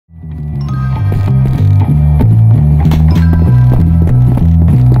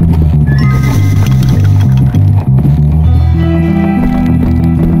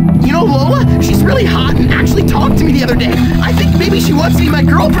wants to be my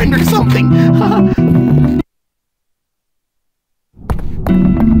girlfriend or something.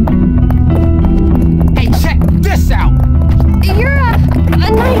 Hey, check this out. You're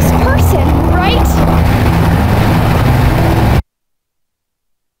a nice person, right?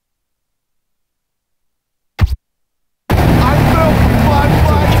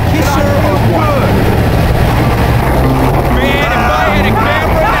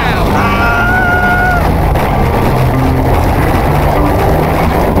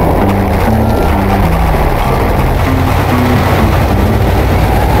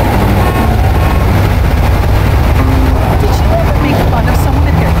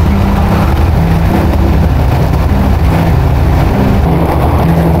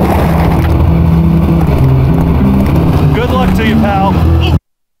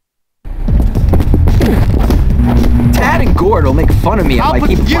 Fun of me if I'll I put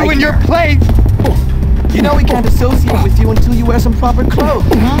keep you right in here. your place. You know we can't associate with you until you wear some proper clothes.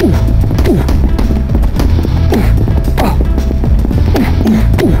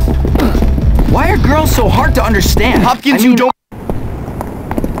 Why are girls so hard to understand? Hopkins, you don't...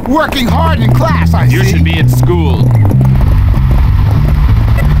 Working hard in class, I see. You should be at school.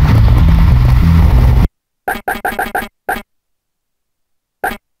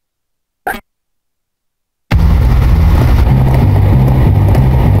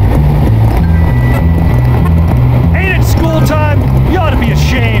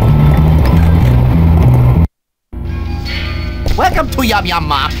 Welcome to Yum Yum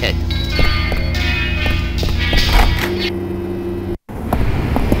Market.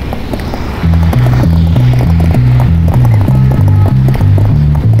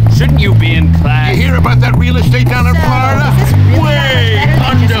 Shouldn't you be in class? You hear about that real estate down in Florida? Way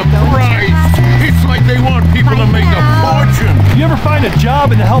underpriced. It's like they want people to make a fortune. You ever find a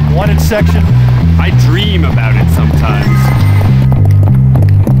job in the help wanted section? I dream about it sometimes.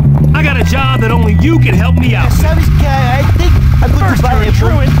 I got a job that only you can help me out. Service guy, I think I'm going to buy a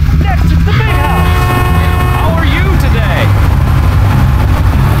Truant, next is the big house. How are you today?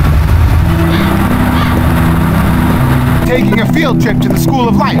 Taking a field trip to the School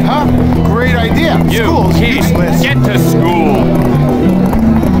of Life, huh? Great idea. You School's kid, useless. get to school.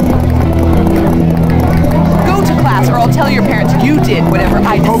 Go to class or I'll tell your parents you did whatever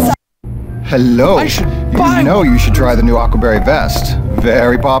I decided. Hello. You know you should try the new Aquaberry vest.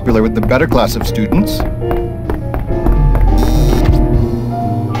 Very popular with the better class of students.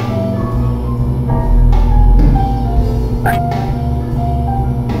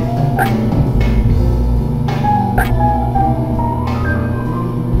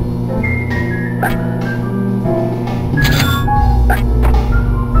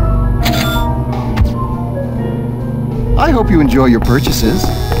 I hope you enjoy your purchases.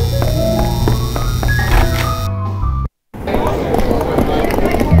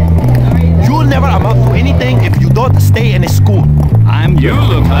 You'll never amount to anything if you don't stay in a school. You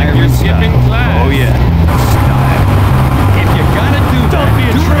look like you're skipping class. Oh yeah. If you're gonna do Don't that, be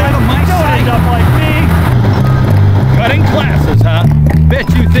a do it trick. out of my Don't sight. end up like me. Cutting classes, huh? Bet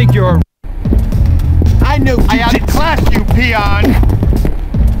you think you're a... I knew I outclassed you, peon.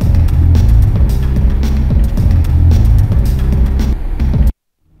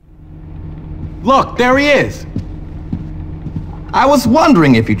 Look, there he is. I was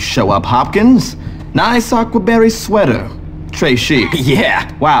wondering if you'd show up, Hopkins. Nice aquaberry sweater. Très chic.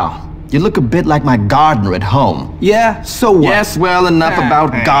 Yeah. Wow. You look a bit like my gardener at home. Yeah, so what? Yes, well, enough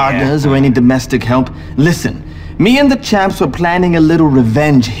about gardeners or any domestic help. Listen, me and the champs were planning a little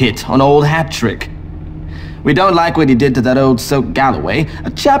revenge hit on old Hat-Trick. We don't like what he did to that old soak Galloway.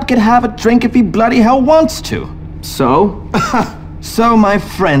 A chap can have a drink if he bloody hell wants to. So? So, my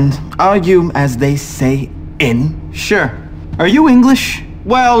friend, are you, as they say, in? Sure. Are you English?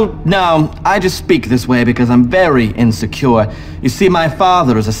 Well, no, I just speak this way because I'm very insecure. You see, my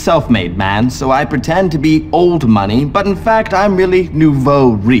father is a self-made man, so I pretend to be old money, but in fact, I'm really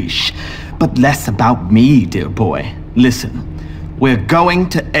nouveau riche. But less about me, dear boy. Listen, we're going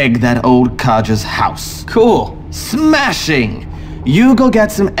to egg that old codger's house. Cool. Smashing! You go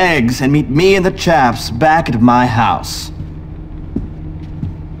get some eggs and meet me and the chaps back at my house.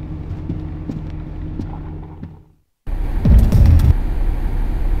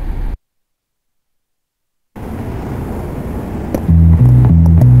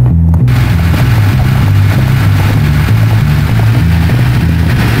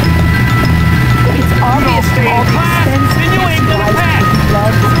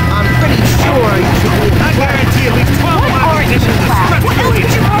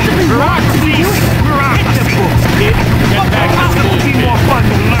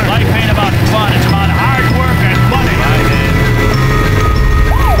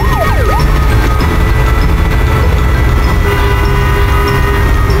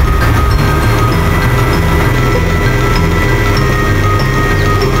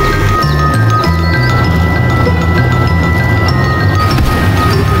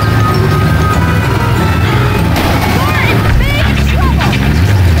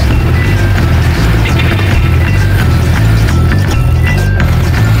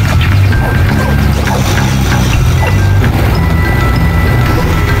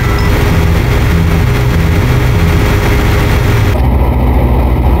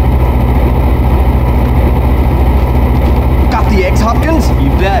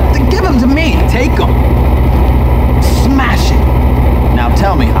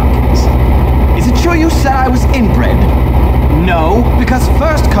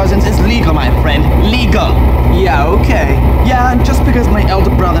 cousins is legal, my friend. Legal. Yeah, okay. Yeah, and just because my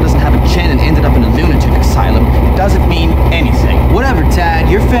elder brother doesn't have a chin and ended up in a lunatic asylum, it doesn't mean anything. Whatever, Tad.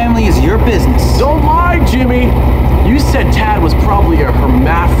 Your family is your business. Don't lie, Jimmy. You said Tad was probably a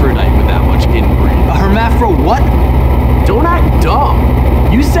hermaphrodite with that much inbreed. A hermaphro what? Don't act dumb.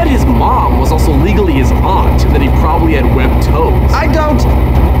 You said his mom was also legally his aunt, and that he probably had webbed toes. I don't...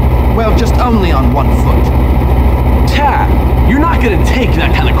 Well, just only on one foot. Tad, you're not gonna take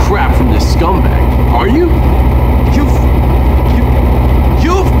that kind of crap from this scumbag, are you?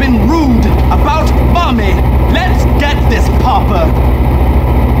 You've been rude about Mommy. Let's get this, Papa.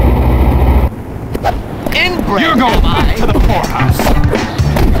 Inbred. You're going back to the poorhouse.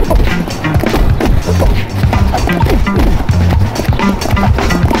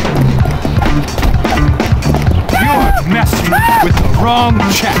 You're messing with the wrong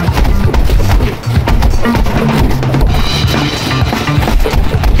chap.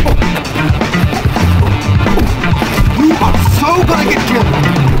 You are so gonna get killed.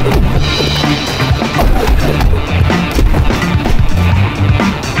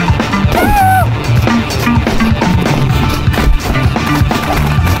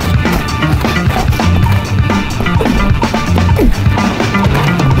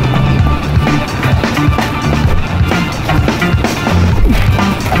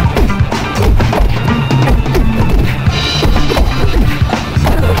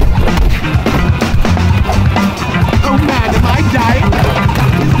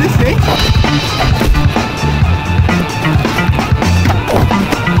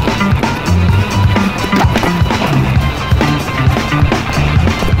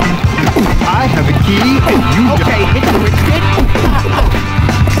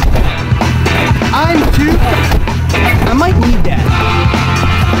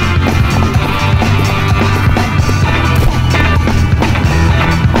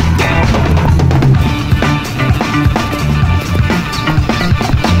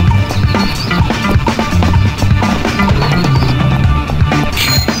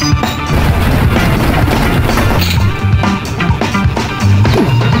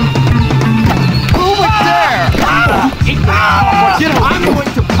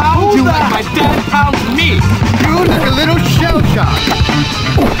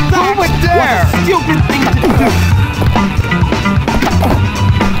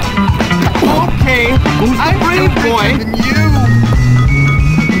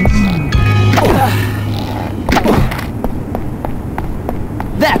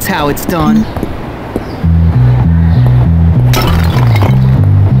 That's how it's done.